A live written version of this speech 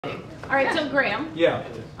All right, so Graham. Yeah.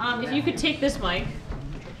 If you could take this mic,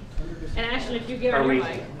 and Ashton, if you get on your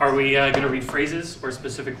mic. Are we going to read phrases or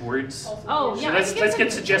specific words? Oh, yeah. So let's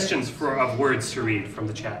get suggestions of words to read from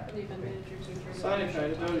the chat.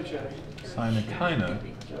 Sinakina,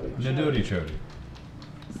 Nadodi Chodi.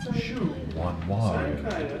 One wide.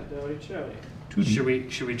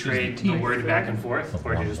 Should we trade the word back and forth,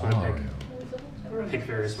 or do you just want to pick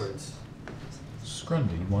various words?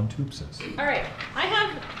 Scrundy one tubsis. All right, I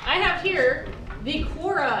have here the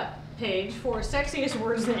Quora page for sexiest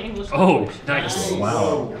words in English language. Oh, nice!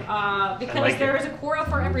 Wow. Because there is a Quora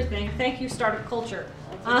for everything. Thank you, Startup Culture.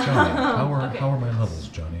 Johnny, how are my levels,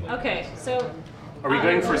 Johnny? Okay, so. Are we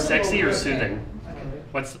going for sexy or soothing?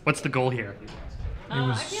 What's the goal here? It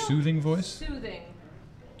was soothing voice? Soothing.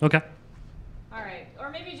 Okay. All right, or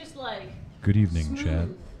maybe just like. Good evening,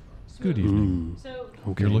 Chad. Good evening. So.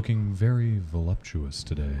 Okay. You're looking very voluptuous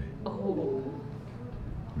today. Oh.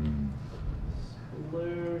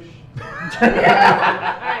 Sploosh. All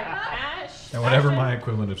right, Ash. And whatever my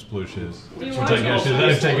equivalent of sploosh is. Which I guess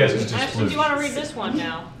is just Ashton, do sploosh. you want to read this one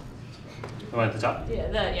now? The one at the top?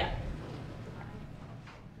 Yeah,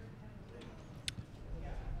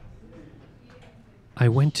 I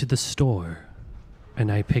went to the store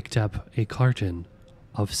and I picked up a carton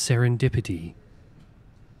of serendipity.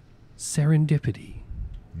 Serendipity.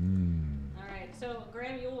 All right, so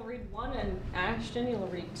Graham, you will read one, and Ashton, you will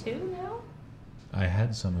read two now? I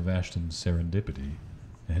had some of Ashton's serendipity,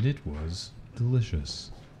 and it was delicious.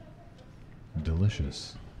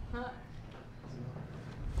 Delicious. Huh.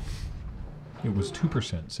 It was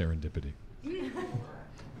 2% serendipity.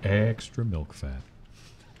 Extra milk fat.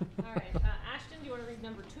 All right, Ashton, do you want to read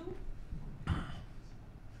number two?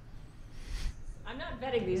 I'm not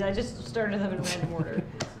vetting these, I just started them in random order.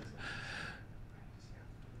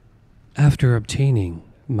 After obtaining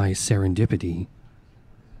my serendipity,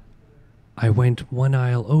 I went one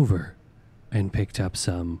aisle over and picked up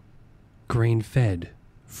some grain-fed,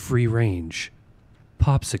 free-range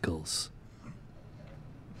popsicles.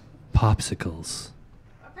 Popsicles.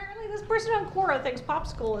 Apparently this person on Quora thinks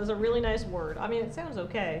popsicle is a really nice word. I mean, it sounds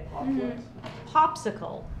okay.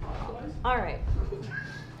 Popsicle. All right.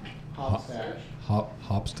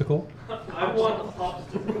 Hopsticle? I want a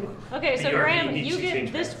popsicle. Okay, so You already Graham, need you to get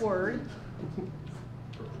change this that. word.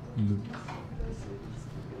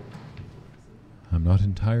 I'm not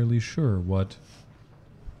entirely sure what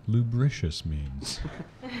lubricious means.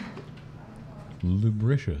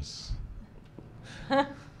 Lubricious.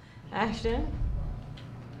 Ashton?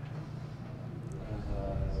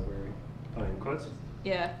 Oh, in quotes?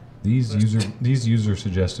 Yeah. These user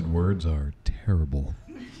suggested words are terrible.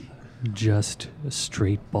 Just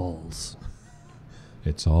straight balls.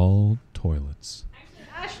 It's all toilets.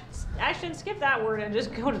 Ashton, skip that word and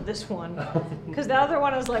just go to this one. Because the other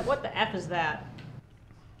one is like, what the F is that?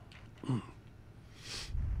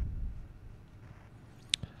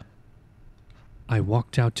 I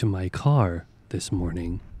walked out to my car this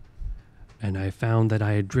morning and I found that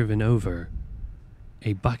I had driven over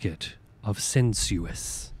a bucket of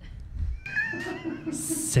sensuous.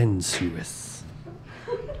 Sensuous.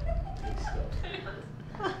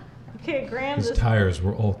 Okay, Graham, His tires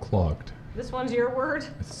were all clogged. this one's your word?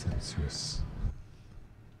 It's sensuous.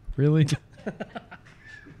 Really?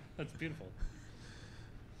 That's beautiful.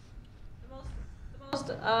 The most,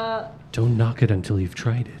 Don't knock it until you've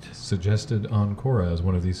tried it. Suggested on Quora as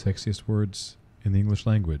one of the sexiest words in the English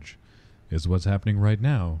language is what's happening right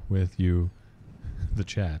now with you, the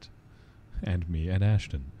chat, and me and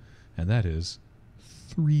Ashton. And that is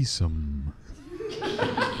threesome.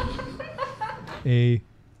 A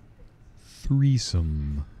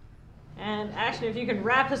threesome. and Ashton, if you could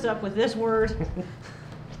wrap us up with this word.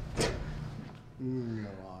 Go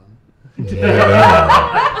on.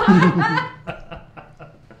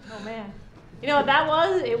 Oh, man. You know what that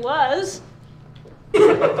was? It was... I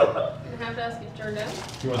have to ask if turned out.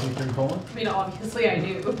 You want some cream colon? I mean, obviously I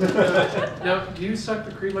do. Now, do you suck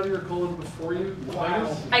the cream out of your colon before you?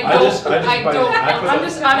 Wow. I don't. I'm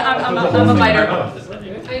a biter.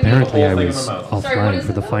 Apparently I thing in was my mouth. Sorry, what offline is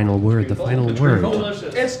for the it? final word. The final word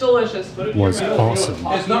It's delicious. was awesome.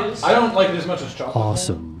 It's not. I don't like it as much as chocolate.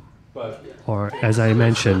 Awesome. But Or, as I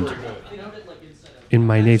mentioned, in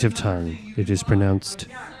my native tongue, it is pronounced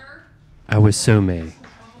awasome.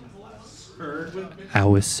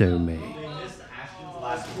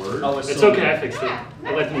 Awasome. It's okay, I fixed it.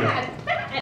 I'll let them know.